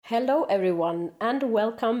Hello, everyone, and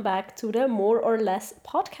welcome back to the More or Less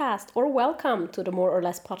podcast, or welcome to the More or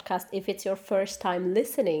Less podcast if it's your first time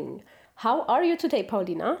listening. How are you today,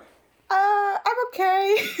 Paulina? I'm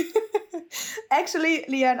okay. Actually,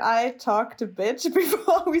 Leah and I talked a bit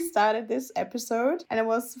before we started this episode, and I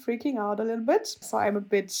was freaking out a little bit. So I'm a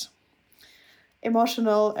bit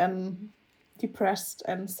emotional and depressed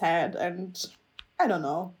and sad, and I don't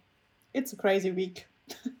know. It's a crazy week.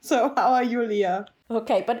 So how are you, Leah?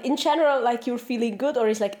 Okay, but in general, like you're feeling good, or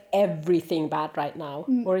is like everything bad right now?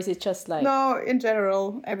 Or is it just like... No, in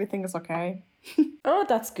general, everything is okay. Oh,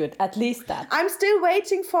 that's good. At least that. I'm still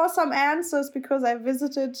waiting for some answers because I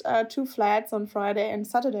visited 2 flats on Friday and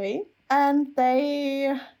Saturday, and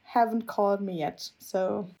they haven't called me yet.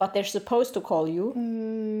 So, But they're supposed to call you.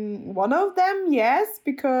 One of them, yes,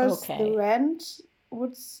 because Okay. the rent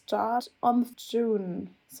would start on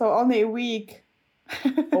June, so only a week.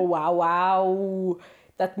 Oh, wow.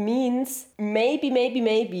 That means maybe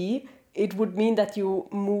it would mean that you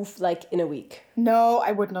move like in a week. No,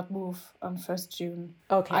 I would not move on 1st June.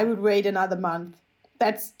 Okay. I would wait another month.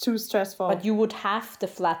 That's too stressful. But you would have the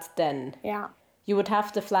flat then. Yeah. You would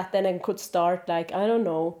have the flat then and could start like, I don't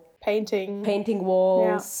know, Painting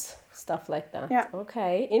walls, stuff like that. Yeah.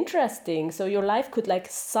 Okay, interesting. So your life could like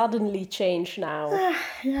suddenly change now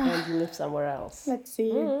and you live somewhere else. Let's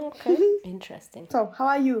see. Okay, interesting. So, how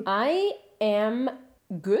are you? I am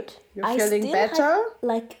good. You're feeling better?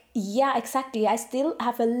 Yeah, exactly. I still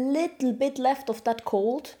have a little bit left of that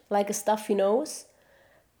cold, like a stuffy nose,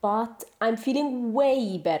 but I'm feeling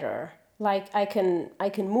way better. Like I can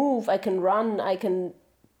move, I can run, I can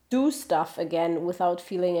do stuff again without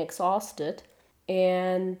feeling exhausted.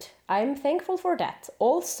 And I'm thankful for that.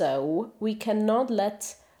 Also, we cannot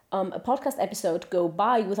let a podcast episode go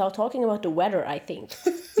by without talking about the weather, I think.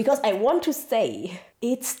 Because I want to say,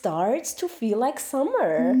 it starts to feel like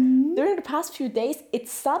summer. During the past few days, it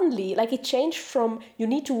suddenly, like it changed from you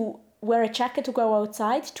need to wear a jacket to go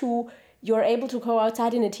outside to you're able to go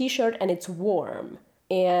outside in a t-shirt and it's warm.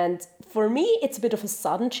 And for me, it's a bit of a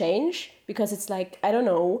sudden change because it's like, I don't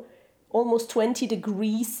know, almost 20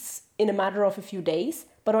 degrees in a matter of a few days.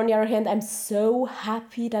 But on the other hand, I'm so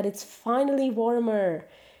happy that it's finally warmer.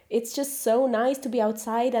 It's just so nice to be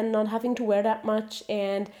outside and not having to wear that much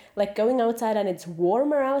and like going outside and it's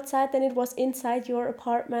warmer outside than it was inside your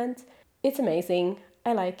apartment. It's amazing.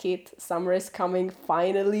 I like it. Summer is coming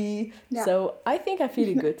finally. Yeah. So I think I'm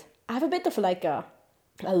feeling good. I have a bit of like a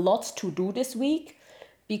lot to do this week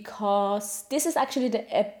because this is actually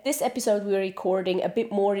this episode we're recording a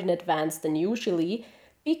bit more in advance than usually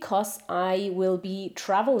because I will be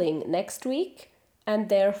traveling next week and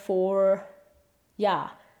therefore,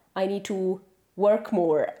 I need to work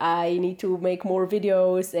more. I need to make more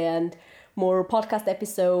videos and more podcast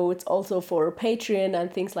episodes, also for Patreon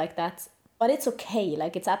and things like that. But it's okay,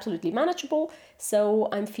 like it's absolutely manageable. So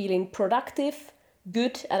I'm feeling productive,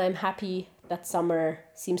 good, and I'm happy that summer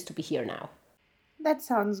seems to be here now. That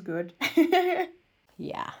sounds good.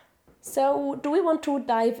 Yeah. So do we want to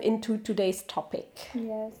dive into today's topic?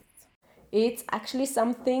 Yes. It's actually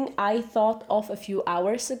something I thought of a few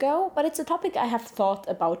hours ago, but it's a topic I have thought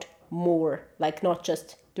about more, like not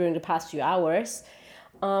just during the past few hours.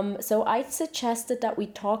 So I suggested that we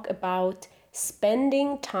talk about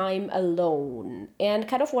spending time alone. And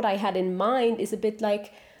kind of what I had in mind is a bit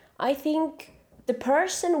like, I think the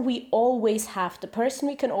person we always have, the person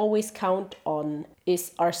we can always count on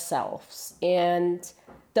is ourselves. And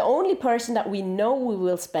the only person that we know we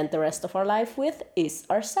will spend the rest of our life with is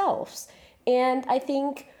ourselves. And I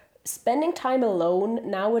think spending time alone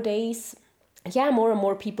nowadays, more and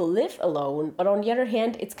more people live alone. But on the other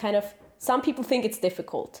hand, it's kind of, some people think it's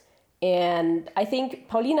difficult. And I think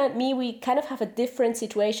Paulina and me, we kind of have a different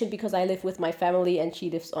situation because I live with my family and she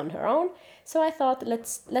lives on her own. So I thought,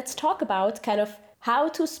 let's talk about kind of how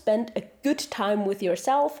to spend a good time with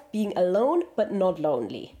yourself, being alone, but not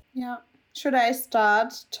lonely. Yeah. Should I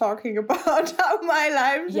start talking about how my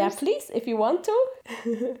life is? Yeah, please, if you want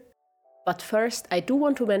to. But first, I do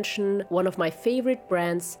want to mention one of my favorite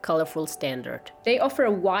brands, Colorful Standard. They offer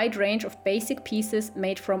a wide range of basic pieces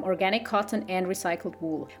made from organic cotton and recycled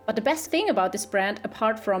wool. But the best thing about this brand,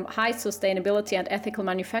 apart from high sustainability and ethical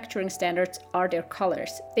manufacturing standards, are their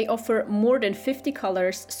colors. They offer more than 50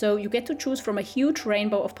 colors, so you get to choose from a huge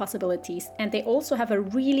rainbow of possibilities, and they also have a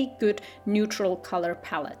really good neutral color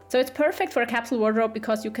palette. So it's perfect for a capsule wardrobe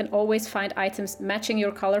because you can always find items matching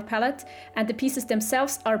your color palette, and the pieces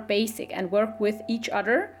themselves are basic and work with each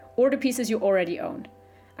other or the pieces you already own.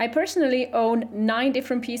 I personally own 9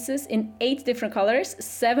 different pieces in 8 different colors,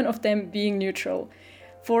 7 of them being neutral.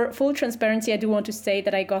 For full transparency, I do want to say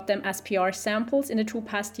that I got them as PR samples in the 2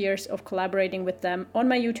 past years of collaborating with them on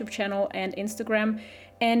my YouTube channel and Instagram.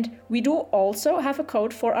 And we do also have a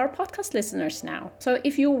code for our podcast listeners now. So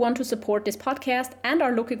if you want to support this podcast and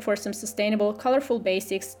are looking for some sustainable, colorful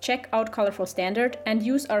basics, check out Colorful Standard and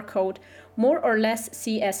use our code more or less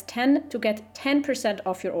CS10 to get 10%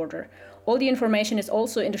 off your order. All the information is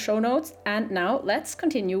also in the show notes. And now let's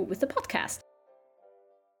continue with the podcast.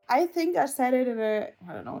 I think I said it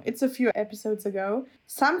it's a few episodes ago.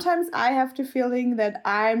 Sometimes I have the feeling that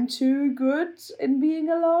I'm too good in being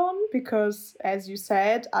alone because, as you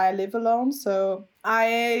said, I live alone. So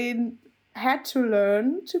I had to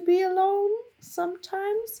learn to be alone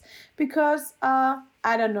sometimes because, I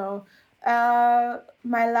don't know,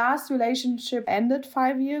 my last relationship ended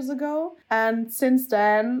 5 years ago. And since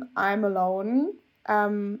then, I'm alone.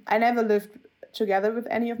 I never lived together with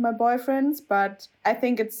any of my boyfriends, but I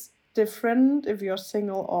think it's different if you're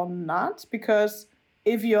single or not, because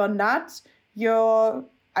if you're not,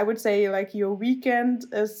 I would say like your weekend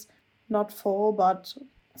is not full, but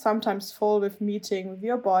sometimes full with meeting with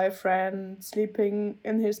your boyfriend, sleeping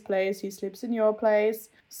in his place, he sleeps in your place,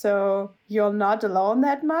 so you're not alone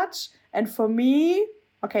that much. And for me,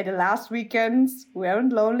 okay, the last weekends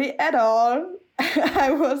weren't lonely at all.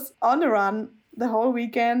 I was on a run the whole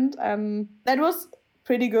weekend, and that was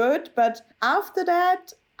pretty good. But after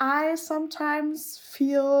that, I sometimes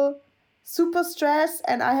feel super stressed,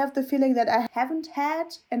 and I have the feeling that I haven't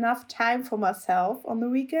had enough time for myself on the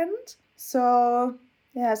weekend. So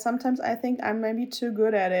yeah, sometimes I think I'm maybe too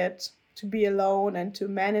good at it, to be alone and to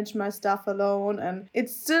manage my stuff alone. And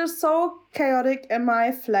it's still so chaotic in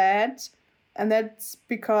my flat, and that's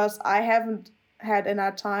because I haven't had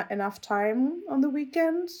enough time on the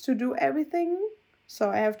weekend to do everything. So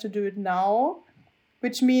I have to do it now,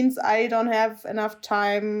 which means I don't have enough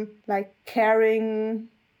time like caring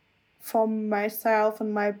for myself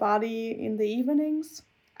and my body in the evenings.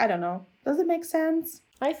 I don't know. Does it make sense?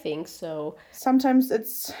 I think so. Sometimes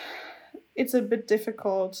it's a bit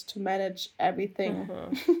difficult to manage everything.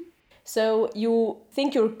 Mm-hmm. So you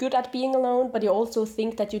think you're good at being alone, but you also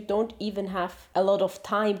think that you don't even have a lot of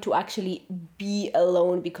time to actually be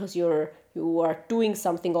alone because you are doing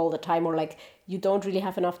something all the time, or like you don't really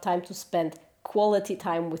have enough time to spend quality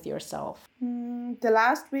time with yourself. The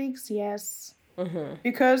last weeks, yes. Mm-hmm.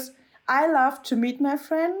 Because I love to meet my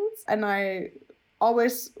friends, and I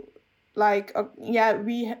always like,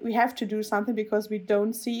 we have to do something because we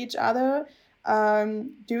don't see each other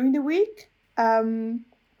during the week.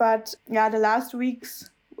 But yeah, the last weeks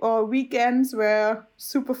or weekends were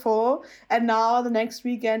super full. And now the next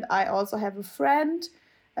weekend, I also have a friend,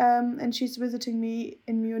 and she's visiting me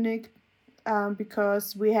in Munich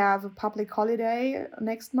because we have a public holiday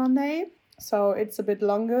next Monday. So it's a bit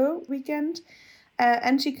longer weekend.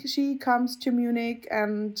 And she comes to Munich,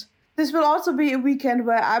 and this will also be a weekend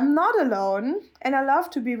where I'm not alone. And I love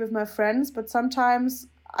to be with my friends, but sometimes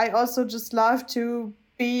I also just love to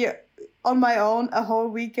be on my own a whole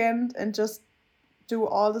weekend and just do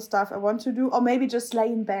all the stuff I want to do, or maybe just lay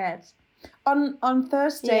in bed. On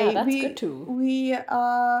Thursday, good too. we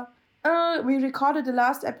recorded the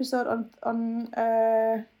last episode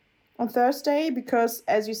on Thursday because,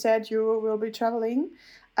 as you said, you will be traveling.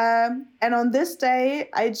 And on this day,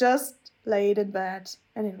 I just laid in bed,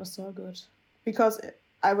 and it was so good because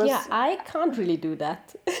I was. Yeah, I can't really do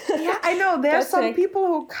that. Yeah, I know there's some people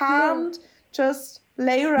who can't just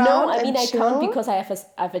lay around. No, I mean and I chill. can't because I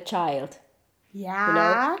have a child. Yeah. You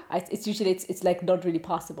know, it's usually it's like not really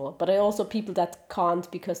possible. But I also people that can't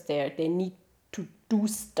because they need to do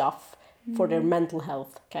stuff for their mental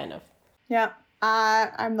health, kind of. Yeah,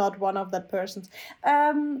 I'm not one of that persons.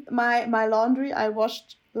 My laundry I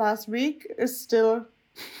washed last week is still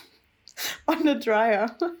on the dryer.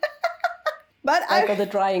 But like on the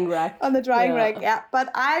drying rack. On the drying rack, yeah. But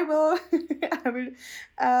I will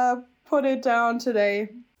put it down today.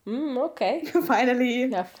 Okay. Finally.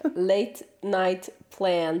 You have late night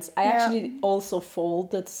plans. I actually also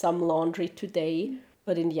folded some laundry today,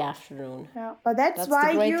 but in the afternoon. Yeah, but that's the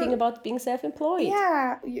why great thing about being self-employed.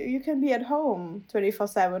 Yeah, you can be at home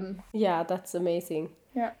 24/7. Yeah, that's amazing.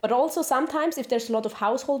 Yeah. But also sometimes if there's a lot of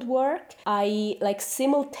household work, I like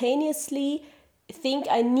simultaneously think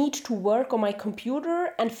I need to work on my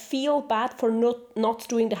computer and feel bad for not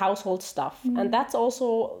doing the household stuff. And that's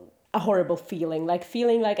also a horrible feeling, like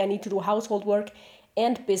feeling like I need to do household work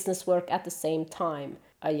and business work at the same time.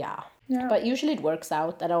 Yeah. But usually it works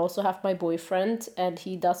out. And I also have my boyfriend, and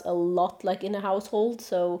he does a lot like in a household.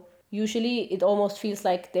 So usually it almost feels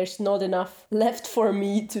like there's not enough left for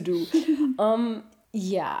me to do.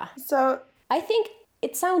 Yeah. So I think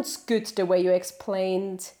it sounds good the way you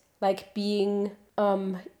explained, like being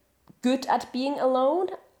good at being alone.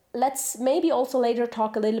 Let's maybe also later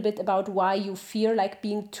talk a little bit about why you fear like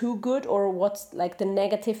being too good, or what's like the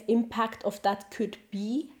negative impact of that could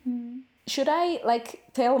be. Should I like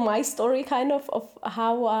tell my story kind of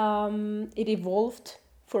how it evolved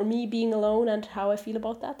for me being alone and how I feel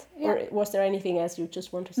about that? Yeah. Or was there anything else you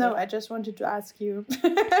just want to say? No, I just wanted to ask you.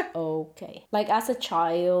 Okay. Like as a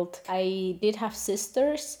child, I did have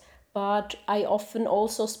sisters, but I often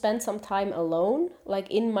also spent some time alone,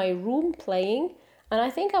 like in my room playing. And I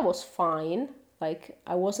think I was fine. Like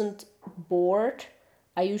I wasn't bored.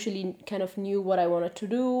 I usually kind of knew what I wanted to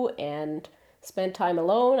do and spent time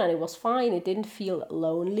alone, and it was fine. It didn't feel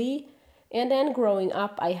lonely. And then growing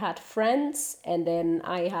up, I had friends, and then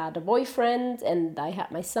I had a boyfriend, and I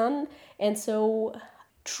had my son. And so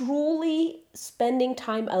truly spending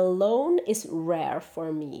time alone is rare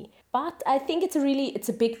for me. But I think it's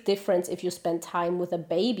a big difference if you spend time with a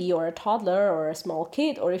baby or a toddler or a small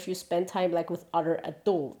kid, or if you spend time like with other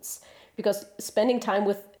adults. Because spending time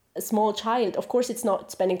with a small child, of course it's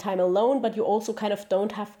not spending time alone, but you also kind of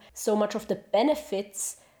don't have so much of the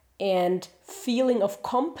benefits and feeling of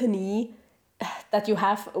company that you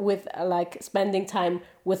have with like spending time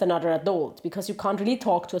with another adult, because you can't really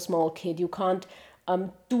talk to a small kid. You can't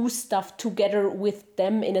do stuff together with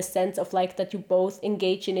them in a sense of like that you both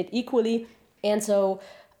engage in it equally. And so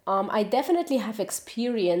I definitely have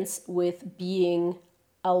experience with being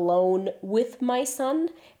alone with my son.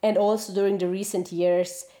 And also during the recent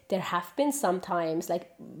years, there have been sometimes,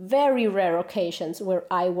 like very rare occasions, where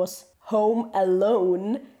I was home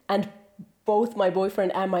alone and both my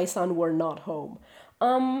boyfriend and my son were not home.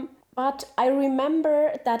 But I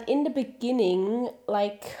remember that in the beginning,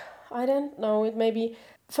 like, I don't know, it maybe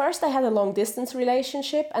first I had a long distance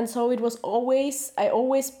relationship, and so it was I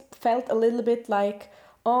always felt a little bit like,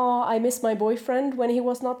 oh, I miss my boyfriend when he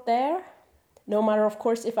was not there. No matter, of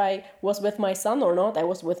course, if I was with my son or not. I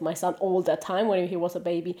was with my son all the time when he was a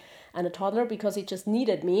baby and a toddler, because he just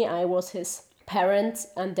needed me. I was his parent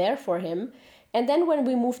and there for him. And then when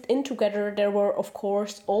we moved in together, there were, of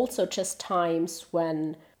course, also just times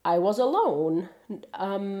when I was alone.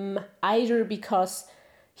 Either because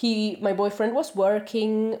my boyfriend was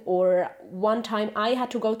working, or one time I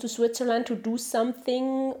had to go to Switzerland to do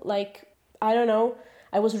something, like, I don't know,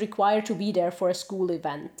 I was required to be there for a school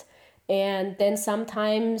event. And then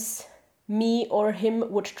sometimes me or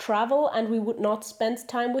him would travel and we would not spend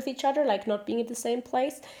time with each other, like not being at the same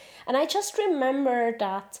place. And I just remember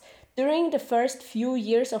that during the first few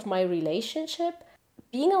years of my relationship,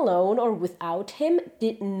 being alone or without him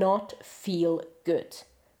did not feel good.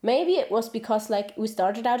 Maybe it was because like we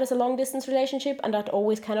started out as a long distance relationship and that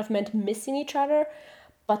always kind of meant missing each other.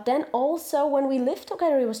 But then also when we lived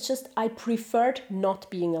together, it was just, I preferred not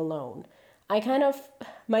being alone.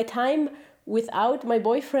 My time without my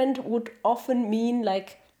boyfriend would often mean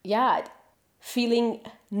like, yeah, feeling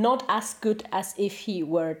not as good as if he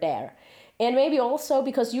were there. And maybe also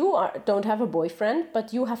because don't have a boyfriend,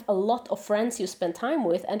 but you have a lot of friends you spend time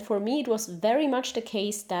with. And for me, it was very much the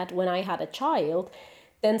case that when I had a child,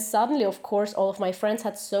 then suddenly, of course, all of my friends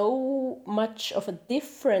had so much of a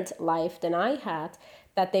different life than I had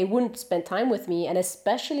that they wouldn't spend time with me. And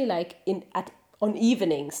especially like on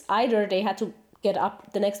evenings, either they had to get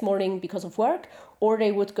up the next morning because of work, or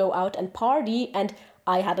they would go out and party, and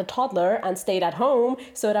I had a toddler and stayed at home,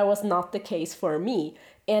 so that was not the case for me.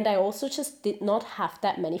 And I also just did not have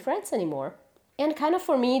that many friends anymore. And kind of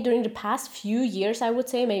for me, during the past few years, I would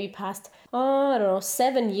say maybe past,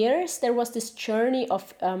 7 years, there was this journey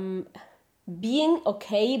of being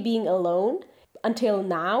okay, being alone, until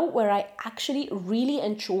now, where I actually really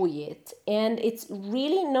enjoy it. And it's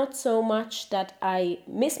really not so much that I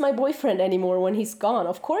miss my boyfriend anymore when he's gone.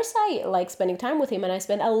 Of course, I like spending time with him, and I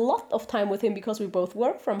spend a lot of time with him because we both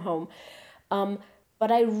work from home.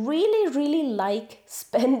 But I really, really like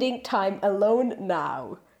spending time alone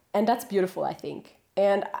now. And that's beautiful, I think.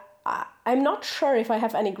 And I'm not sure if I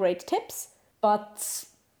have any great tips, but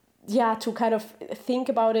yeah, to kind of think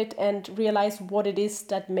about it and realize what it is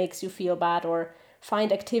that makes you feel bad, or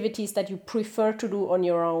find activities that you prefer to do on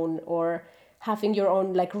your own, or having your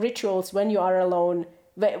own like rituals when you are alone,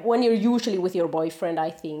 when you're usually with your boyfriend,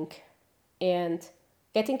 I think. And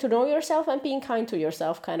getting to know yourself and being kind to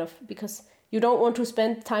yourself, kind of, because you don't want to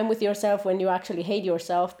spend time with yourself when you actually hate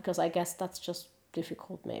yourself, because I guess that's just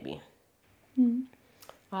difficult, maybe.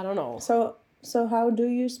 I don't know. So how do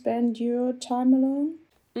you spend your time alone?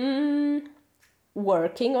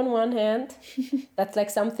 Working on one hand. That's like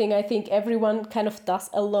something I think everyone kind of does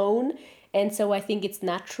alone. And so I think it's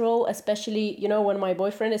natural, especially, when my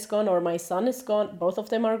boyfriend is gone or my son is gone, both of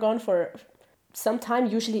them are gone for some time.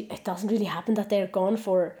 Usually it doesn't really happen that they're gone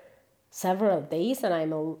for several days and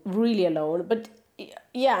I'm really alone. But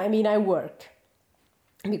yeah, I work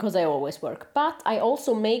because I always work. But I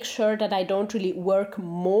also make sure that I don't really work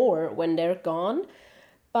more when they're gone.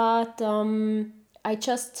 But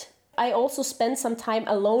I also spend some time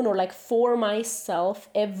alone or like for myself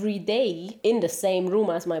every day in the same room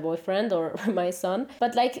as my boyfriend or my son,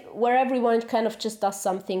 but like where everyone kind of just does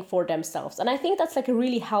something for themselves. And I think that's like a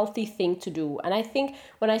really healthy thing to do. And I think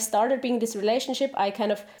when I started being in this relationship, I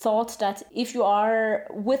kind of thought that if you are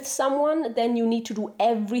with someone, then you need to do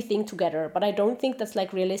everything together. But I don't think that's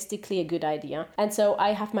like realistically a good idea. And so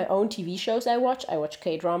I have my own TV shows I watch. I watch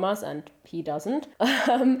K-dramas and he doesn't.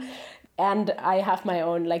 And I have my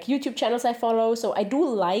own like YouTube channels I follow. So I do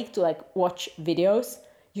like to like watch videos,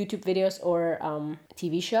 YouTube videos or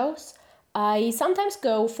TV shows. I sometimes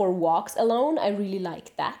go for walks alone. I really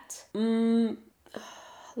like that.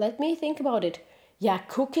 Let me think about it. Yeah,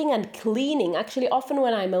 cooking and cleaning. Actually, often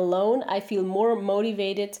when I'm alone, I feel more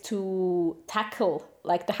motivated to tackle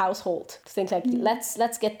like the household. To think like,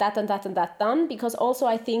 let's get that and that and that done. Because also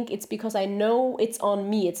I think it's because I know it's on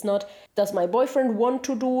me. It's not, does my boyfriend want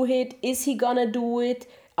to do it? Is he gonna do it?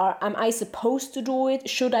 Am I supposed to do it?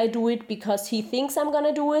 Should I do it because he thinks I'm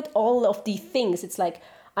gonna do it? All of these things. It's like,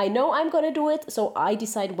 I know I'm gonna do it, so I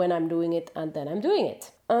decide when I'm doing it and then I'm doing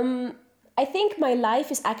it. I think my life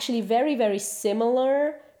is actually very, very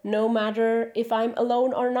similar, no matter if I'm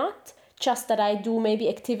alone or not. Just that I do maybe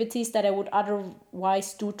activities that I would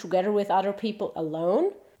otherwise do together with other people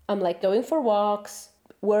alone. I'm like going for walks,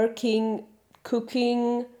 working,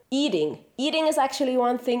 cooking, eating. Eating is actually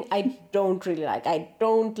one thing I don't really like. I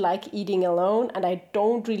don't like eating alone and I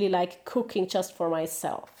don't really like cooking just for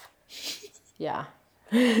myself. Yeah.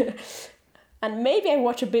 And maybe I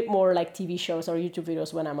watch a bit more like TV shows or YouTube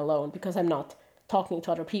videos when I'm alone because I'm not talking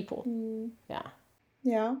to other people. Yeah.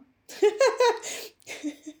 Yeah.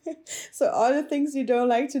 So all the things you don't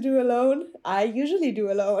like to do alone, I usually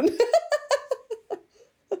do alone.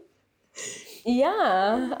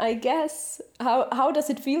 Yeah, I guess. How does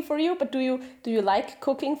it feel for you? But do you like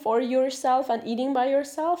cooking for yourself and eating by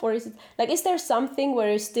yourself? Or is it like, is there something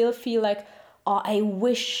where you still feel like, oh, I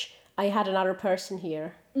wish I had another person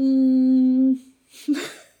here?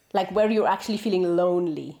 Like where you're actually feeling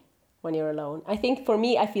lonely when you're alone. I think for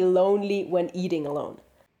me, I feel lonely when eating alone.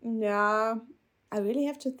 Yeah, I really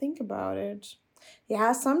have to think about it.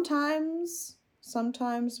 Yeah, sometimes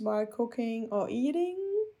while cooking or eating,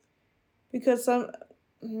 because I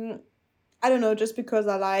don't know, just because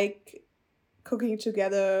I like cooking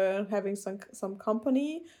together, having some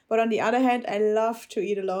company. But on the other hand, I love to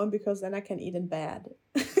eat alone because then I can eat in bed.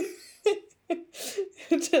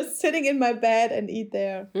 Just sitting in my bed and eat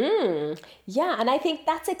there. Yeah, and I think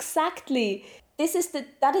that's exactly...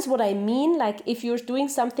 that is what I mean. Like if you're doing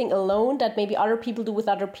something alone that maybe other people do with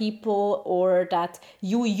other people or that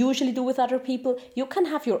you usually do with other people, you can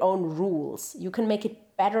have your own rules. You can make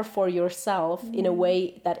it better for yourself in a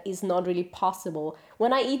way that is not really possible.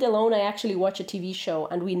 When I eat alone, I actually watch a TV show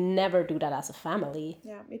and we never do that as a family.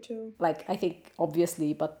 Yeah, me too. Like I think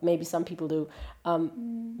obviously, but maybe some people do.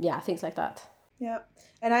 Yeah, things like that. Yeah.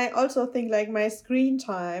 And I also think like my screen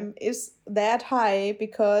time is that high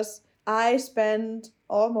because I spend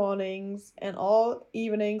all mornings and all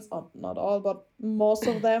evenings, or not all, but most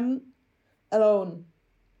of them alone.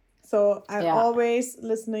 So I'm always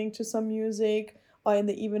listening to some music or in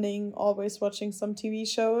the evening always watching some TV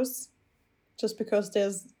shows just because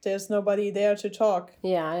there's nobody there to talk.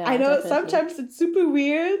 Yeah, I know definitely. Sometimes it's super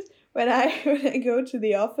weird when I go to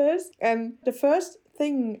the office and the first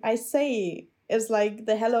thing I say is like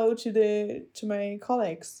the hello to my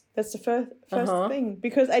colleagues. That's the first thing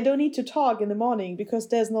because I don't need to talk in the morning because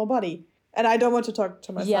there's nobody and I don't want to talk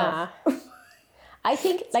to myself. Yeah. I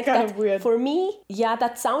think like kind that of weird. For me, yeah,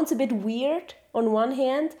 that sounds a bit weird on one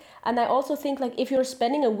hand, and I also think like if you're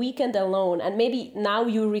spending a weekend alone and maybe now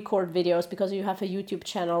you record videos because you have a YouTube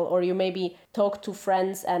channel or you maybe talk to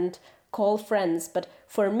friends and call friends, but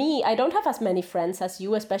for me, I don't have as many friends as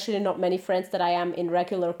you, especially not many friends that I am in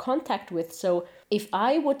regular contact with. So if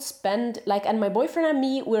I would spend like, and my boyfriend and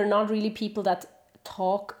me, we're not really people that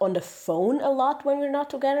talk on the phone a lot when we're not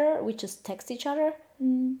together. We just text each other.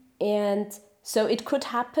 And so it could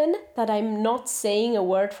happen that I'm not saying a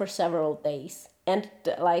word for several days. And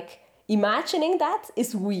like imagining that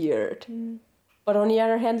is weird. But on the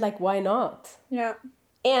other hand, like, why not? Yeah.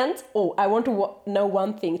 And, I want to know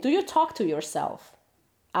one thing. Do you talk to yourself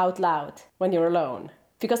out loud when you're alone?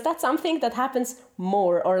 Because that's something that happens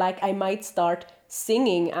more, or like I might start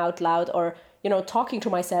singing out loud, or, talking to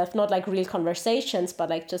myself, not like real conversations, but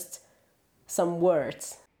like just some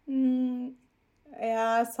words.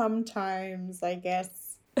 Yeah, sometimes, I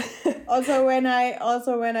guess. also when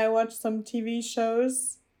I watch some TV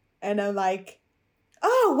shows and I'm like,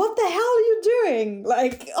 oh, what the hell are you doing?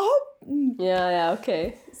 Like, oh. Yeah,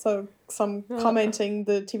 okay. So some commenting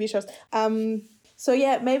the TV shows. So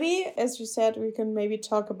yeah, maybe, as you said, we can maybe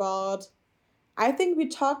talk about, I think we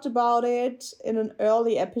talked about it in an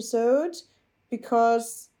early episode,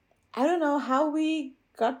 because I don't know how we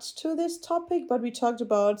got to this topic, but we talked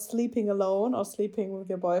about sleeping alone or sleeping with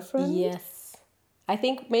your boyfriend. Yes. I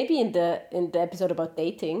think maybe in the episode about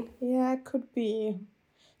dating. Yeah, it could be.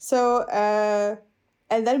 So,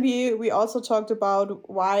 and then we also talked about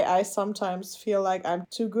why I sometimes feel like I'm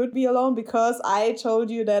too good to be alone, because I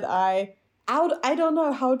told you that I don't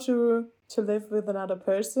know how to live with another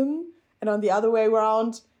person. And on the other way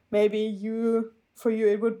around, maybe for you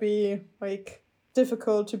it would be like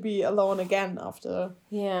difficult to be alone again after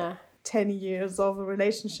 10 years of a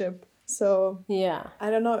relationship. So yeah,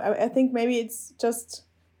 I don't know. I think maybe it's just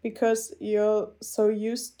because you're so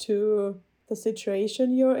used to the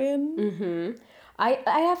situation you're in. Mm-hmm.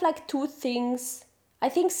 I have like two things. I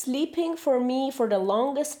think sleeping for me for the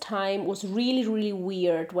longest time was really, really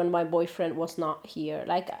weird when my boyfriend was not here.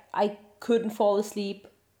 Like I couldn't fall asleep,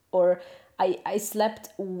 or I slept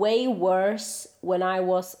way worse when I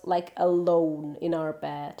was like alone in our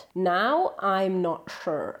bed. Now I'm not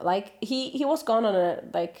sure. Like he was gone on a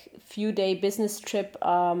like few day business trip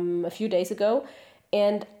a few days ago,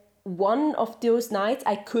 and one of those nights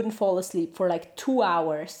I couldn't fall asleep for like 2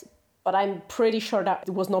 hours. But I'm pretty sure that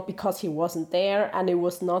it was not because he wasn't there, and it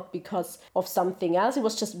was not because of something else. It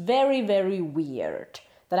was just very, very weird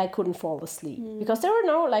that I couldn't fall asleep. Because there were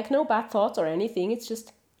no bad thoughts or anything. It's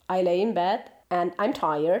just I lay in bed and I'm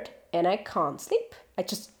tired and I can't sleep. I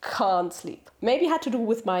just can't sleep. Maybe it had to do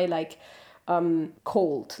with my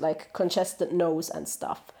cold, like congested nose and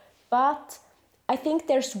stuff. But I think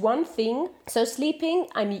there's one thing. So sleeping,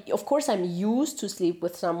 of course I'm used to sleep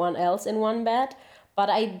with someone else in one bed. But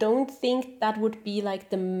I don't think that would be like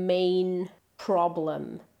the main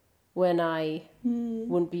problem when I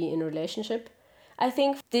wouldn't be in a relationship. I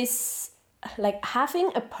think this, like having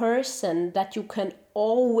a person that you can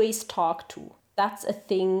always talk to, that's a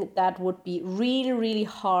thing that would be really, really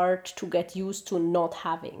hard to get used to not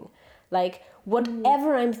having. Like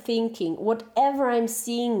whatever I'm thinking, whatever I'm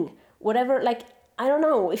seeing, whatever, like, I don't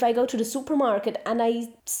know, if I go to the supermarket and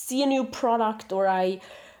I see a new product, or I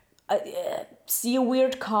see a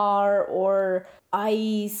weird car, or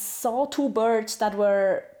I saw two birds that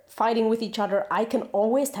were fighting with each other, I can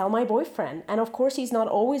always tell my boyfriend. And of course he's not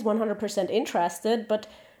always 100% interested, but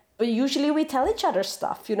usually we tell each other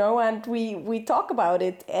stuff, and we talk about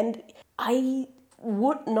it. And I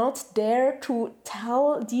would not dare to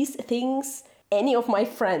tell these things any of my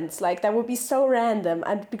friends. Like that would be so random,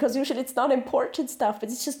 and because usually it's not important stuff, but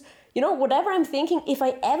it's just, whatever I'm thinking, if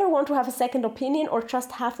I ever want to have a second opinion or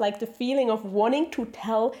just have like the feeling of wanting to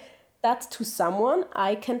tell that to someone,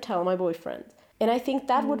 I can tell my boyfriend. And I think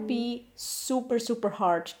that would be super, super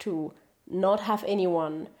hard to not have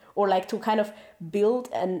anyone, or like to kind of build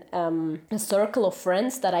a circle of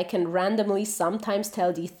friends that I can randomly sometimes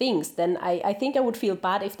tell these things. Then I think I would feel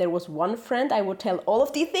bad if there was one friend I would tell all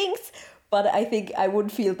of these things. But I think I would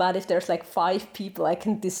feel bad if there's like 5 people I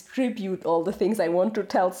can distribute all the things I want to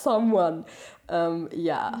tell someone.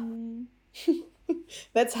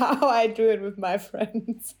 That's how I do it with my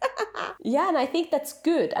friends. Yeah, and I think that's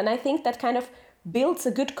good. And I think that kind of builds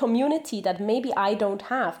a good community that maybe I don't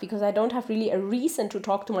have, because I don't have really a reason to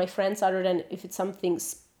talk to my friends other than if it's something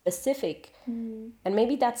specific. And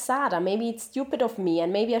maybe that's sad, and maybe it's stupid of me,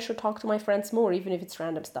 and maybe I should talk to my friends more, even if it's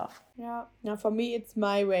random stuff. Yeah. Now for me, it's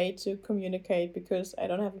my way to communicate, because I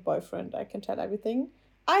don't have a boyfriend. I can tell everything.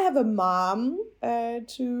 I have a mom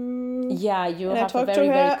to... Yeah, you and have I a talk very,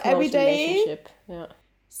 to her very close every day. relationship. Yeah.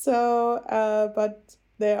 So, but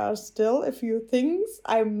there are still a few things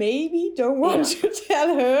I maybe don't want to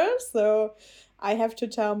tell her. So I have to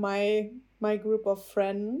tell my group of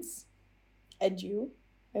friends and you.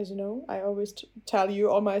 As you know, I always tell you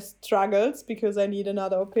all my struggles because I need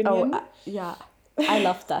another opinion. Yeah. I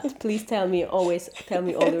love that. Please always tell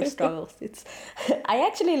me all your struggles. I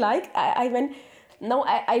actually like, I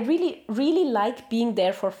really, really like being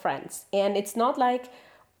there for friends. And it's not like,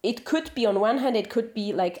 it could be on one hand, it could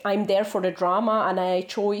be like I'm there for the drama and I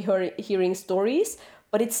enjoy hearing stories,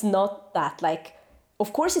 but it's not that. Like,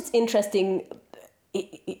 of course it's interesting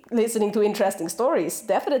listening to interesting stories,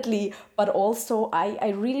 definitely. But also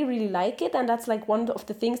I really, really like it. And that's like one of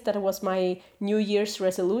the things that was my New Year's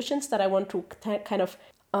resolutions, that I want to kind of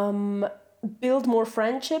build more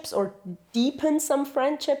friendships or deepen some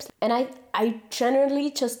friendships. And I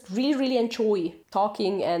generally just really, really enjoy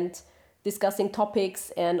talking and discussing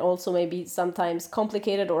topics, and also maybe sometimes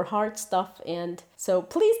complicated or hard stuff. And so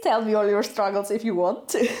please tell me all your struggles if you want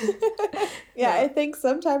to. Yeah, I think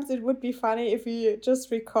sometimes it would be funny if we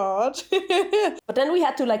just record. But then we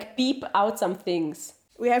had to like beep out some things.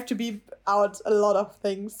 We have to beep out a lot of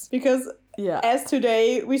things because as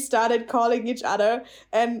today we started calling each other,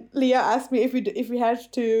 and Leah asked me if we had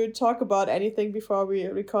to talk about anything before we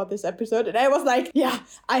record this episode, and I was like, yeah,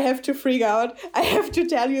 I have to freak out. I have to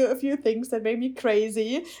tell you a few things that made me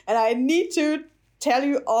crazy, and I need to tell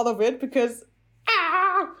you all of it because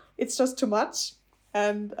it's just too much.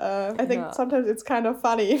 And I think sometimes it's kind of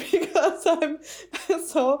funny because I'm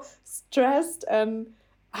so stressed and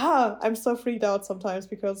I'm so freaked out sometimes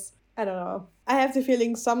because, I don't know, I have the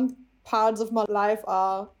feeling some parts of my life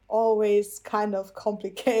are always kind of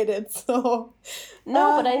complicated. So,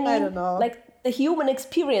 but I mean, I don't know. Like, the human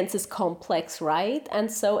experience is complex, right?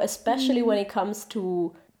 And so especially when it comes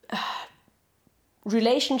to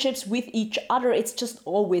relationships with each other, it's just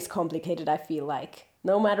always complicated, I feel like.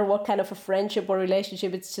 No matter what kind of a friendship or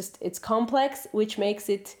relationship, it's complex, which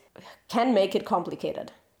can make it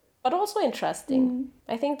complicated. But also interesting.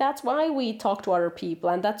 I think that's why we talk to other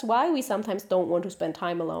people, and that's why we sometimes don't want to spend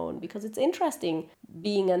time alone, because it's interesting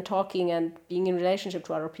being and talking and being in relationship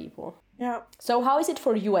to other people. Yeah. So how is it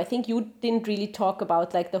for you? I think you didn't really talk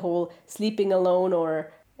about like the whole sleeping alone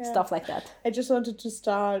or stuff like that. I just wanted to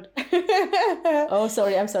start. Oh,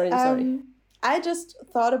 sorry. I'm sorry. I just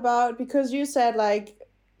thought about, because you said like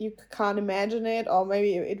you can't imagine it, or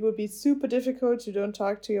maybe it would be super difficult to don't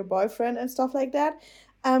talk to your boyfriend and stuff like that.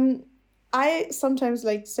 I sometimes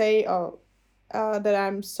like say that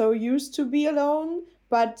I'm so used to be alone,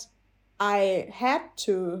 but I had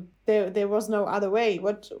to. There was no other way.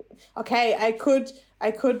 Okay, I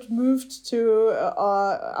could move to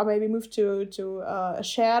or maybe move to a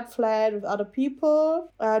shared flat with other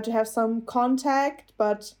people to have some contact.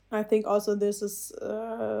 But I think also this is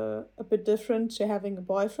a bit different to having a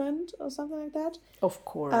boyfriend or something like that. Of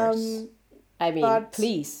course. I mean,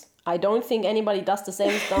 please. I don't think anybody does the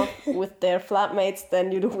same stuff with their flatmates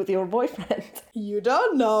than you do with your boyfriend. You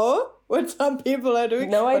don't know what some people are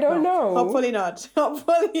doing. No, I don't know. Hopefully not.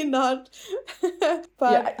 Hopefully not.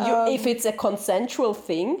 But if it's a consensual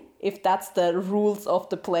thing, if that's the rules of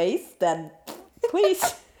the place, then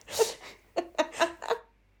please.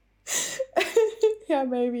 Yeah,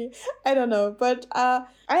 maybe. I don't know. But I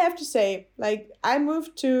have to say, like, I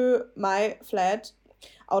moved to my flat.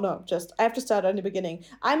 Oh no, I have to start in the beginning.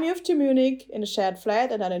 I moved to Munich in a shared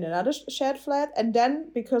flat and then in another shared flat. And then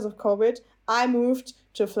because of COVID, I moved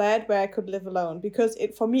to a flat where I could live alone because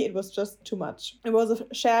for me, it was just too much. It was a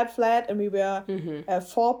shared flat and we were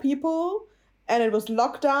 4 people and it was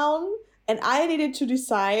lockdown. And I needed to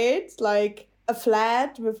decide like a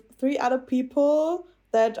flat with 3 other people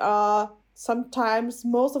that are sometimes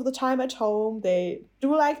most of the time at home. They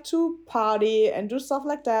do like to party and do stuff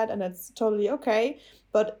like that. And that's totally okay.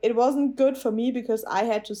 But it wasn't good for me because I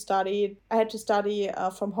had to study.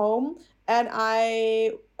 From home, and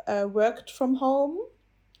I worked from home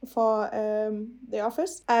for the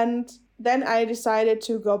office. And then I decided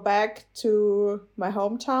to go back to my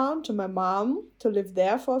hometown, to my mom, to live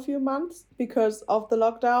there for a few months because of the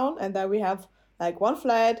lockdown. And then we have like one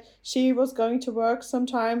flat. She was going to work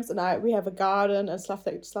sometimes, and we have a garden and stuff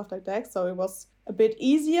like that. So it was a bit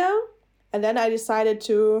easier. And then I decided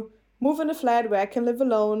to move in a flat where I can live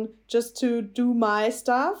alone just to do my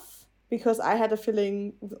stuff because I had a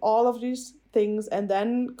feeling with all of these things and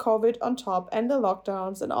then COVID on top and the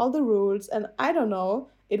lockdowns and all the rules. And I don't know,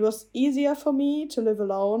 it was easier for me to live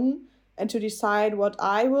alone and to decide what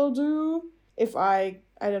I will do if I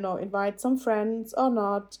don't know, invite some friends or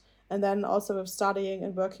not. And then also with studying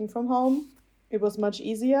and working from home, it was much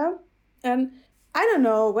easier. And I don't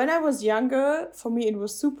know, when I was younger, for me, it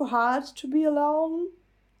was super hard to be alone.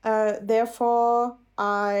 Therefore,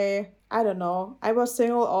 I don't know. I was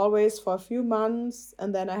single always for a few months,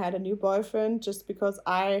 and then I had a new boyfriend just because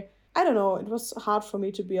I don't know. It was hard for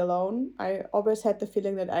me to be alone. I always had the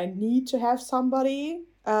feeling that I need to have somebody.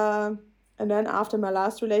 And then after my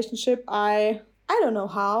last relationship, I don't know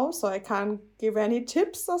how, so I can't give any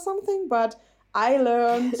tips or something, but I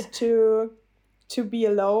learned to be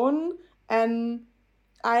alone, and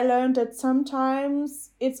I learned that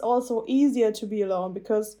sometimes it's also easier to be alone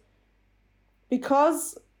because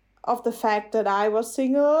of the fact that I was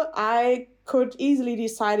single, I could easily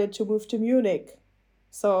decide to move to Munich.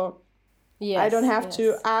 So Yes, I don't have yes.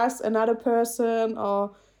 to ask another person,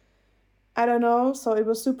 or I don't know. So it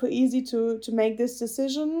was super easy to make this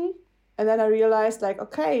decision. And then I realized, like,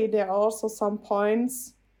 okay, there are also some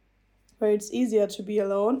points where it's easier to be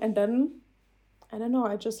alone. And then, I don't know,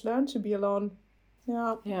 I just learned to be alone.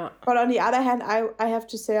 Yeah. Yeah. But on the other hand, I have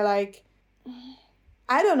to say, like,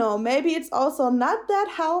 I don't know, maybe it's also not that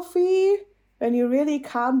healthy when you really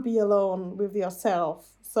can't be alone with yourself.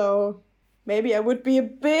 So maybe I would be a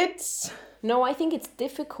bit... No, I think it's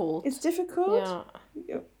difficult. It's difficult?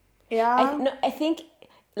 Yeah. Yeah. I think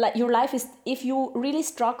like your life is, if you really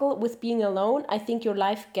struggle with being alone, I think your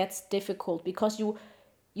life gets difficult because you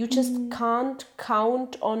just can't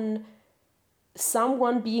count on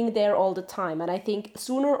someone being there all the time. And I think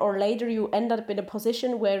sooner or later you end up in a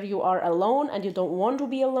position where you are alone and you don't want to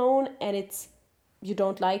be alone, and you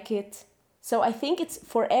don't like it. So I think it's,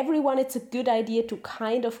 for everyone, it's a good idea to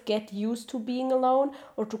kind of get used to being alone,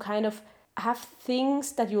 or to kind of have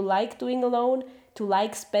things that you like doing alone, to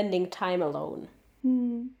like spending time alone.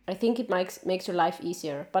 I think it makes your life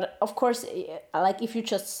easier. But of course, like if you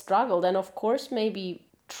just struggle, then of course maybe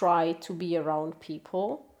try to be around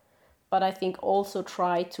people. But I think also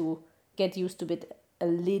try to get used to it a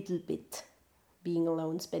little bit, being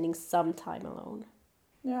alone, spending some time alone.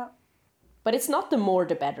 Yeah. But it's not the more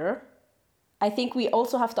the better. I think we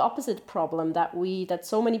also have the opposite problem, that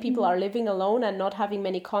so many people are living alone and not having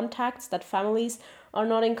many contacts, that families are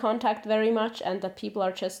not in contact very much, and that people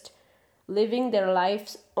are just living their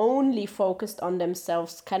lives only focused on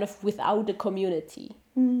themselves, kind of without a community.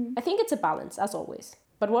 I think it's a balance, as always.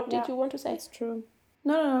 But what did you want to say? That's true.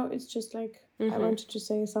 No, it's just like, I wanted to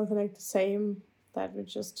say something like the same, that we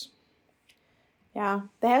just, yeah,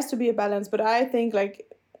 there has to be a balance. But I think, like,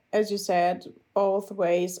 as you said, both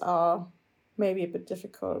ways are maybe a bit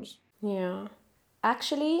difficult. Yeah.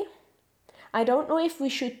 Actually, I don't know if we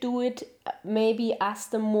should do it maybe as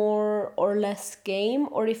the more or less game,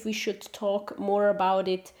 or if we should talk more about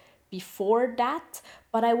it before that.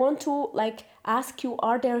 But I want to like ask you,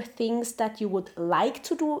 are there things that you would like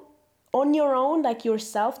to do on your own, like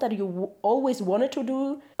yourself, that you always wanted to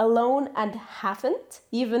do alone and haven't,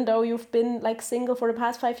 even though you've been like single for the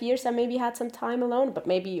past 5 years and maybe had some time alone, but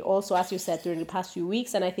maybe also, as you said, during the past few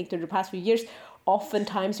weeks, and I think during the past few years,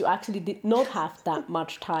 oftentimes you actually did not have that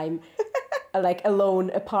much time like alone,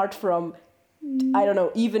 apart from, I don't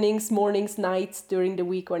know, evenings, mornings, nights during the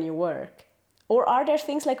week when you work? Or are there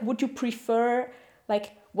things like, would you prefer,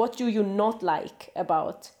 like, what do you not like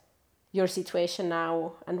about your situation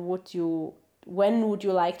now, and when would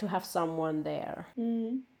you like to have someone there?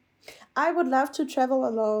 I would love to travel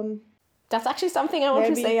alone. That's actually something I want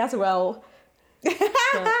to say as well.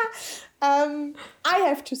 Yeah. I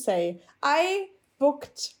have to say, I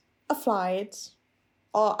booked a flight,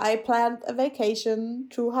 or I planned a vacation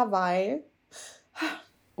to Hawaii.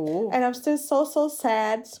 Oh. And I'm still so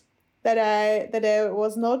sad that there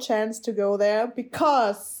was no chance to go there,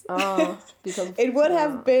 because Because it would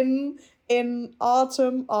have been in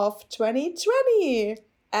autumn of 2020,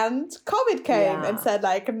 and COVID came and said,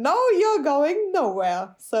 like, no, you're going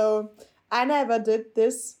nowhere. So I never did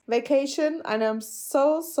this vacation, and I'm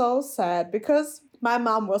so sad, because my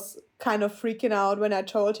mom was kind of freaking out when I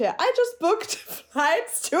told her I just booked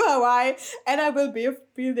flights to Hawaii and I will be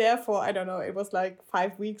there for, I don't know, it was like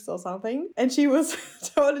 5 weeks or something. And she was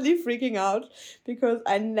totally freaking out, because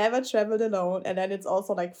I never traveled alone, and then it's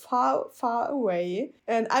also like far away.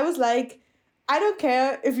 And I was like, I don't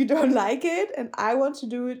care if you don't like it, and I want to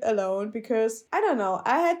do it alone, because I don't know,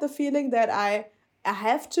 I had the feeling that I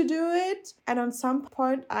have to do it. And on some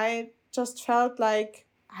point I just felt like,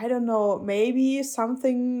 I don't know, maybe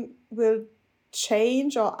something will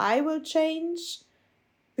change, or I will change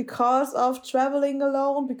because of traveling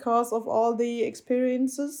alone, because of all the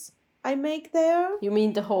experiences I make there. You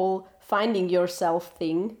mean the whole finding yourself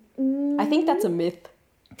thing? I think that's a myth.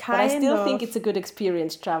 But I still think it's a good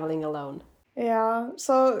experience traveling alone. Yeah,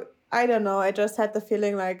 so I don't know, I just had the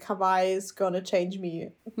feeling like Hawaii is gonna change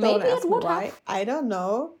me. Maybe it would have. I don't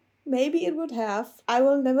know. Maybe it would have. I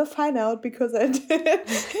will never find out, because I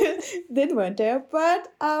didn't went there. But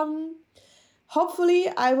hopefully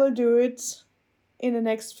I will do it in the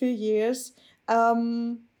next few years.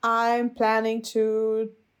 I'm planning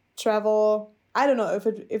to travel. I don't know if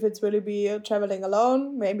it's really be traveling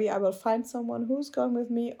alone. Maybe I will find someone who's going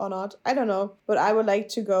with me or not. I don't know. But I would like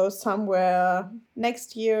to go somewhere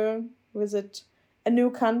next year, visit a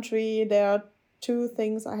new country. There are 2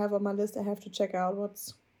 things I have on my list. I have to check out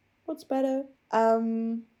what's better.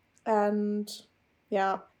 And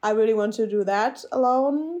yeah, I really want to do that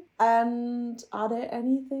alone. And are there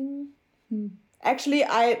anything? Actually,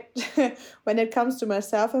 I when it comes to my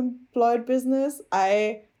self-employed business,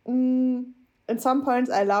 in some points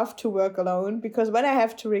I love to work alone, because when I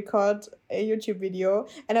have to record a YouTube video,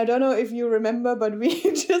 and I don't know if you remember, but we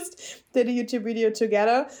just did a YouTube video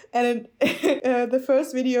together, and the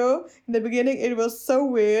first video in the beginning, it was so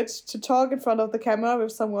weird to talk in front of the camera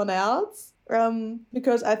with someone else.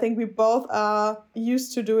 Because I think we both are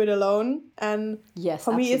used to do it alone, and Yes,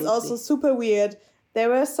 for me it's also super weird. There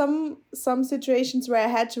were some situations where I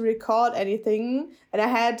had to record anything, and I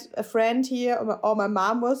had a friend here, or my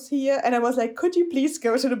mom was here, and I was like, could you please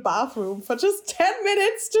go to the bathroom for just 10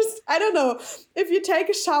 minutes? Just, I don't know, if you take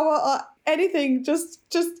a shower or anything, just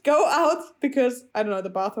go out, because, I don't know, the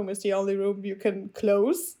bathroom is the only room you can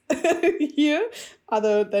close here,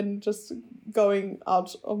 other than just going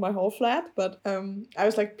out of my whole flat. But I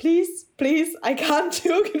was like, please, I can't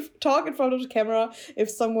talk in front of the camera if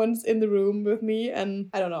someone's in the room with me, and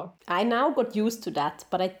I don't know. I now got used to that,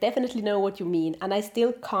 but I definitely know what you mean, and I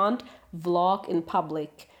still can't vlog in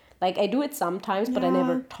public. Like, I do it sometimes, but I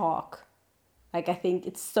never talk. Like, I think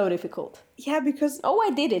it's so difficult. Yeah, because... Oh,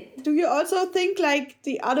 I did it. Do you also think, like,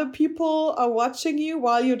 the other people are watching you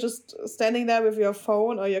while you're just standing there with your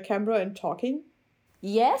phone or your camera and talking?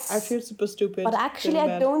 Yes. I feel super stupid. But actually,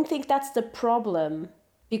 I don't think that's the problem,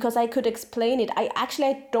 because I could explain it. I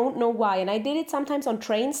don't know why. And I did it sometimes on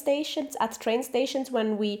train stations. At train stations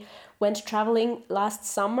when we went traveling last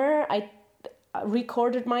summer, I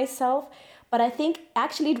recorded myself. But I think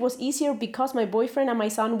actually it was easier because my boyfriend and my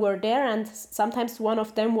son were there, and sometimes one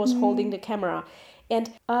of them was holding the camera.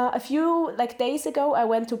 And a few days ago, I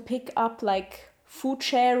went to pick up food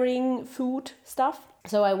sharing, food stuff.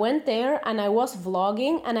 So I went there and I was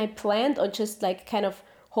vlogging, and I planned on just kind of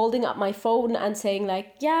holding up my phone and saying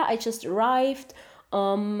yeah, I just arrived.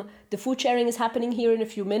 The food sharing is happening here in a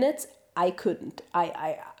few minutes. I couldn't.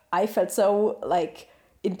 I felt so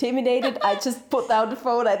intimidated. I just put down the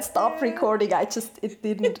phone and stopped recording. It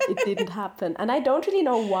didn't happen. And I don't really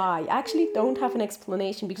know why. I actually don't have an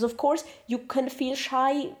explanation, because of course you can feel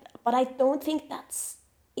shy, but I don't think that's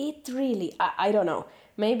it really. I don't know.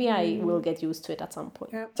 Maybe I will get used to it at some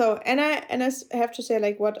point. Yeah. So, and I have to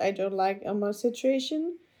say what I don't like on my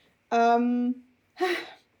situation. I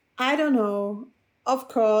don't know. Of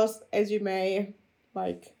course, as you may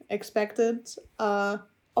expect it,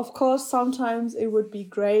 of course, sometimes it would be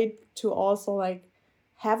great to also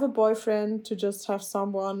have a boyfriend, to just have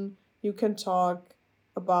someone you can talk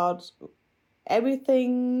about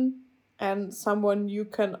everything, and someone you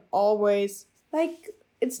can always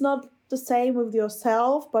it's not the same with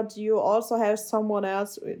yourself, but you also have someone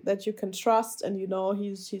else that you can trust, and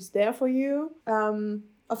he's there for you.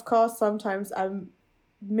 Of course, sometimes I'm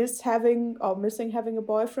missing having a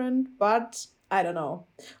boyfriend, but I don't know.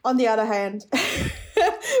 On the other hand,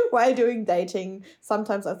 while doing dating,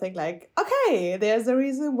 sometimes I think okay, there's a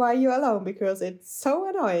reason why you're alone, because it's so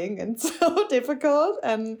annoying and so difficult,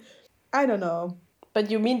 and I don't know. But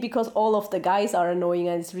you mean because all of the guys are annoying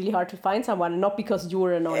and it's really hard to find someone, not because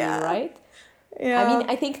you're annoying, right? Yeah. I mean,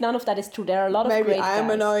 I think none of that is true. There are a lot of great guys. Maybe I'm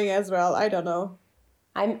annoying as well. I don't know.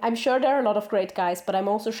 I'm sure there are a lot of great guys, but I'm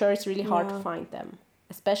also sure it's really hard to find them,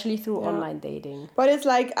 especially through online dating. But it's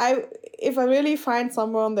if I really find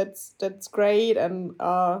someone that's great and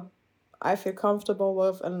I feel comfortable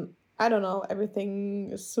with, and I don't know,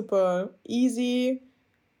 everything is super easy.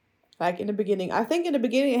 In the beginning, I think in the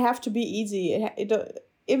beginning it have to be easy.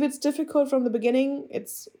 If it's difficult from the beginning,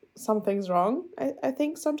 it's something's wrong. I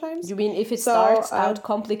think sometimes. You mean if it starts out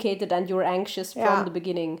complicated and you're anxious from the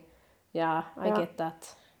beginning? Yeah, I get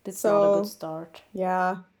that. That's not a good start.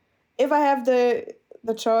 Yeah, if I have the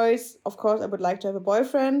choice, of course I would like to have a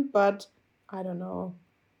boyfriend, but I don't know.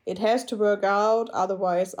 It has to work out.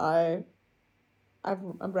 Otherwise, I'd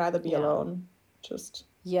rather be alone.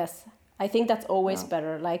 Yes, I think that's always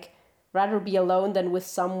better. Rather be alone than with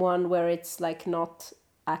someone where it's not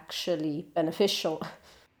actually beneficial.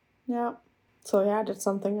 Yeah. So that's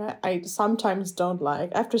something I sometimes don't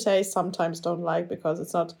like. I have to say sometimes don't like, because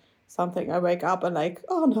it's not something I wake up and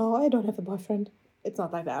oh no, I don't have a boyfriend. It's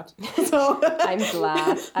not like that. So I'm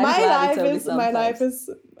glad. My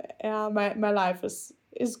life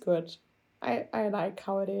is good. I like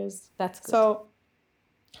how it is. That's good. So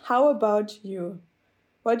how about you?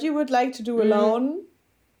 What you would like to do alone?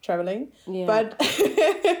 Traveling, but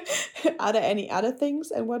are there any other things,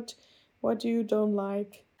 and what you don't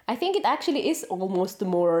like? I think it actually is almost a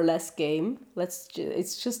more or less game. It's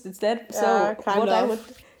that. Yeah, so what I would.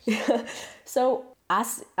 So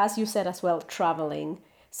as you said as well, traveling.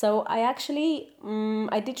 So I actually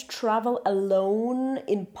I did travel alone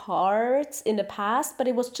in parts in the past, but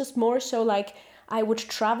it was just more so I would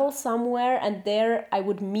travel somewhere and there I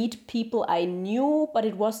would meet people I knew, but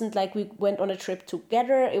it wasn't like we went on a trip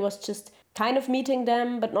together. It was just kind of meeting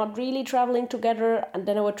them, but not really traveling together. And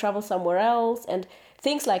then I would travel somewhere else and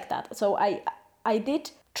things like that. So I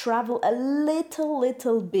did travel a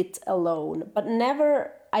little bit alone, but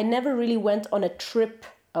I never really went on a trip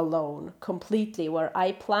alone completely, where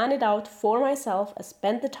I plan it out for myself, I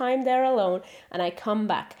spend the time there alone, and I come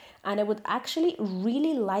back. And I would actually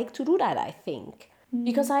really like to do that, I think.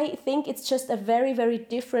 Because I think it's just a very, very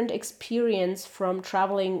different experience from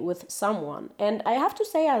traveling with someone. And I have to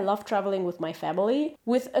say, I love traveling with my family.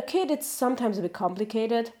 With a kid, it's sometimes a bit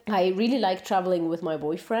complicated. I really like traveling with my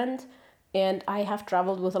boyfriend. And I have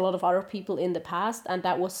traveled with a lot of other people in the past. And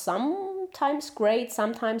that was sometimes great,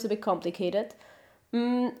 sometimes a bit complicated.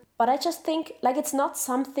 But I just think, like, it's not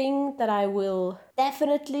something that I will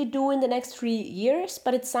definitely do in the next 3 years,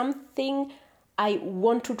 but it's something I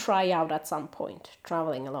want to try out at some point,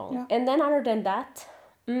 traveling alone. Yeah. And then other than that,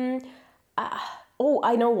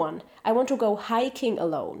 I know one. I want to go hiking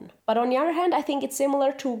alone. But on the other hand, I think it's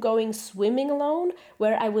similar to going swimming alone,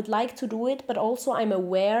 where I would like to do it, but also I'm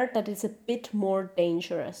aware that it's a bit more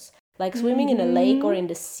dangerous. Like swimming in a lake or in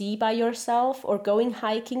the sea by yourself, or going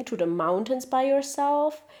hiking to the mountains by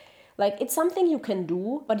yourself. Like, it's something you can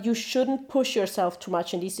do, but you shouldn't push yourself too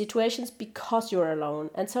much in these situations because you're alone.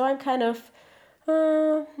 And so I'm kind of,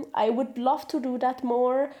 I would love to do that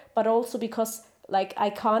more, but also because, like, I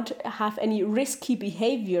can't have any risky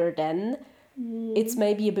behavior then. It's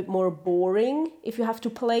maybe a bit more boring if you have to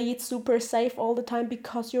play it super safe all the time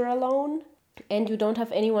because you're alone. And you don't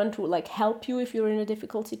have anyone to, like, help you if you're in a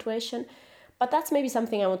difficult situation. But that's maybe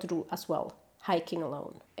something I want to do as well, hiking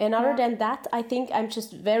alone. And other than that, I think I'm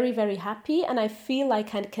just very, very happy. And I feel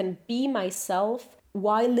like I can be myself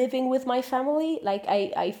while living with my family. Like,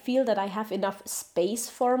 I feel that I have enough space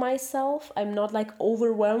for myself. I'm not, like,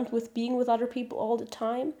 overwhelmed with being with other people all the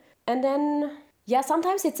time. And then, yeah,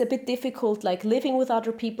 sometimes it's a bit difficult, like, living with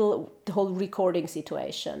other people, the whole recording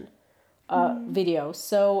situation. Videos.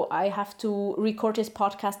 So I have to record this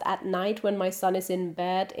podcast at night when my son is in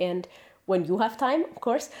bed and when you have time, of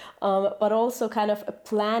course, but also kind of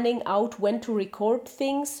planning out when to record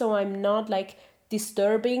things so I'm not, like,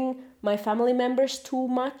 disturbing my family members too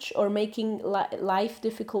much or making life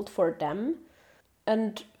difficult for them.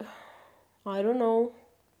 And I don't know.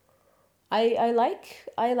 I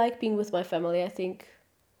like being with my family. I think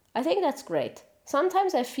that's great.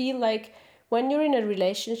 Sometimes I feel like when you're in a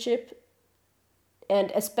relationship, and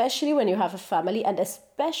especially when you have a family, and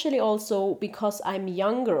especially also because I'm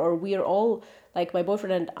younger, or we are all, like my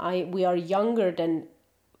boyfriend and I, we are younger than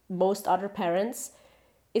most other parents,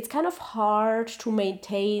 it's kind of hard to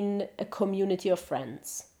maintain a community of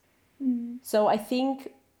friends. So I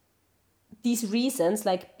think these reasons,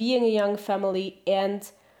 like being a young family and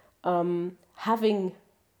having,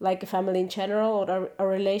 like, a family in general or a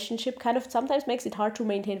relationship, kind of sometimes makes it hard to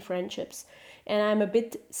maintain friendships. And I'm a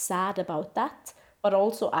bit sad about that. But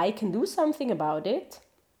also I can do something about it.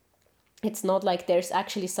 It's not like there's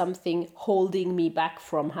actually something holding me back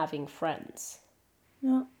from having friends.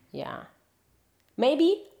 Yeah.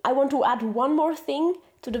 Maybe I want to add one more thing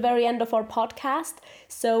to the very end of our podcast.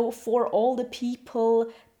 So for all the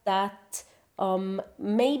people that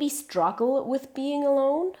maybe struggle with being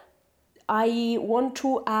alone, I want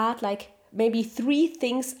to add, like, maybe 3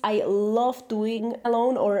 things I love doing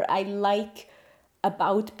alone, or I like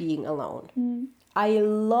about being alone. I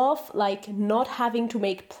love, like, not having to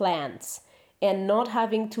make plans and not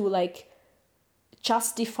having to, like,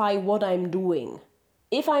 justify what I'm doing.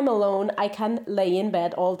 If I'm alone, I can lay in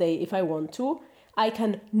bed all day if I want to. I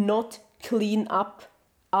can not clean up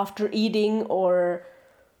after eating or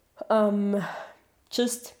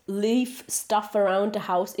just leave stuff around the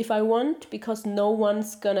house if I want, because no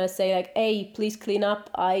one's gonna say, like, hey, please clean up,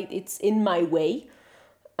 it's in my way.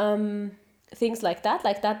 Things like that,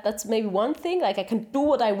 that's maybe one thing. Like, I can do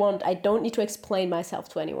what I want. I don't need to explain myself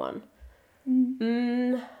to anyone.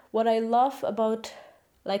 What I love about,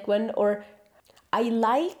 like, I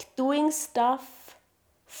like doing stuff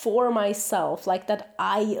for myself, like, that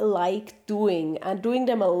I like doing, and doing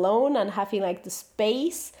them alone and having, like, the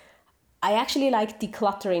space. I actually like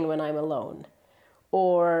decluttering when I'm alone.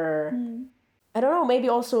 Or, I don't know, maybe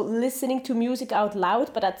also listening to music out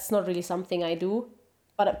loud, but that's not really something I do.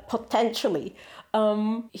 But potentially,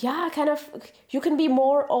 kind of, you can be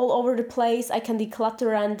more all over the place. I can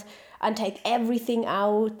declutter and take everything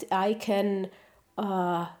out. I can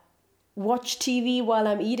watch TV while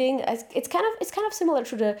I'm eating. It's kind of similar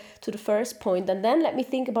to the first point. And then let me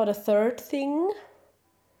think about a third thing.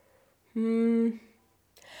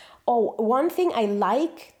 Oh, one thing I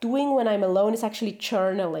like doing when I'm alone is actually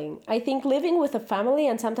journaling. I think living with a family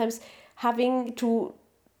and sometimes having to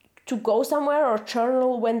go somewhere or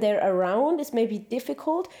journal when they're around is maybe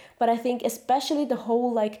difficult, but I think especially the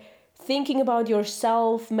whole like thinking about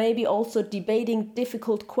yourself, maybe also debating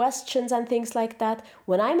difficult questions and things like that.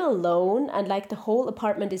 When I'm alone and like the whole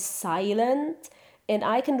apartment is silent and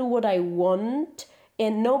I can do what I want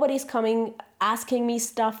and nobody's coming asking me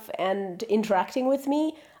stuff and interacting with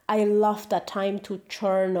me, I love that time to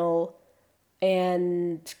journal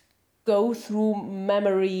and go through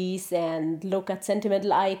memories and look at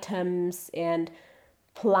sentimental items and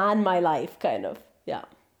plan my life, kind of. Yeah.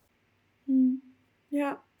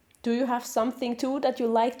 Yeah. Do you have something too that you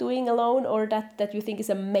like doing alone or that you think is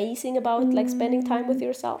amazing about like spending time with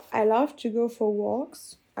yourself? I love to go for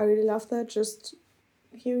walks. I really love that. Just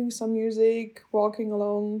hearing some music, walking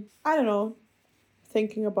along. I don't know,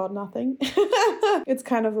 thinking about nothing. It's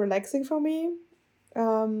kind of relaxing for me.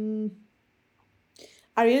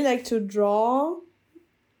 I really like to draw.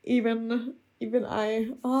 Even I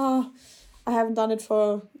haven't done it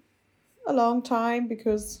for a long time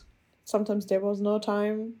because sometimes there was no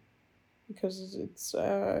time because it's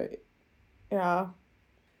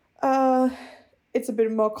it's a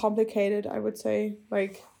bit more complicated, I would say,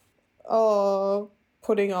 like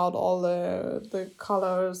putting out all the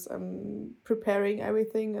colors and preparing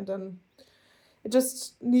everything, and then it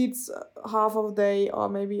just needs half of a day or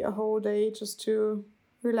maybe a whole day just to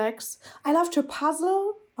relax. I love to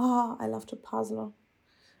puzzle. I love to puzzle.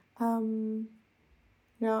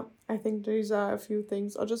 Yeah, I think these are a few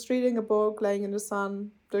things. Or just reading a book, laying in the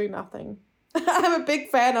sun, doing nothing. I'm a big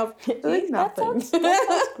fan of doing nothing. That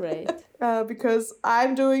sounds great. Because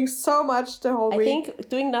I'm doing so much the whole week. I think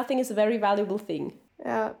doing nothing is a very valuable thing.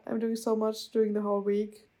 Yeah, I'm doing so much during the whole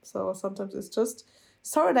week. So sometimes it's just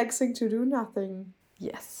so relaxing to do nothing.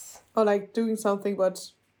 Yes. Or like doing something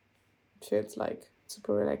but feels like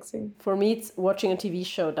super relaxing. For me, it's watching a TV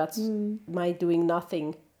show. That's my doing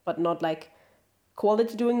nothing, but not like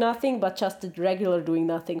quality doing nothing, but just the regular doing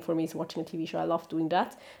nothing. For me is watching a TV show. I love doing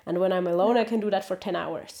that. And when I'm alone, I can do that for 10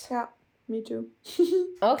 hours. Yeah, me too.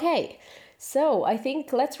 Okay, so I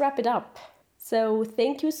think let's wrap it up. So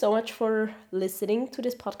thank you so much for listening to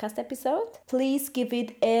this podcast episode. Please give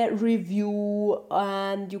it a review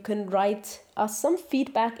and you can write us some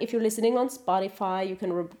feedback if you're listening on Spotify. You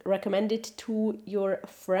can recommend it to your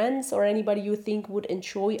friends or anybody you think would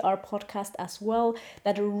enjoy our podcast as well.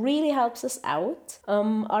 That really helps us out.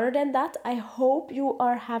 Other than that, I hope you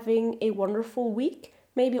are having a wonderful week.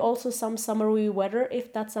 Maybe also some summery weather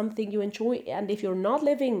if that's something you enjoy. And if you're not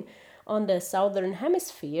living on the southern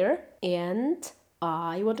hemisphere. And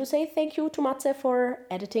I want to say thank you to Matze for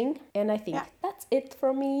editing. And I think that's it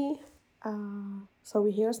from me. So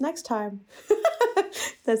we hear us next time.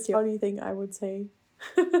 That's the only thing I would say.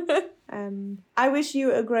 And I wish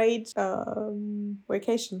you a great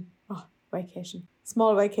vacation. Oh, vacation.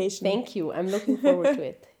 Small vacation. Thank you. I'm looking forward to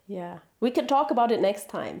it. Yeah. We can talk about it next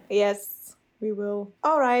time. Yes, we will.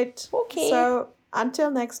 All right. Okay. So until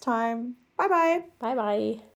next time. Bye-bye. Bye-bye.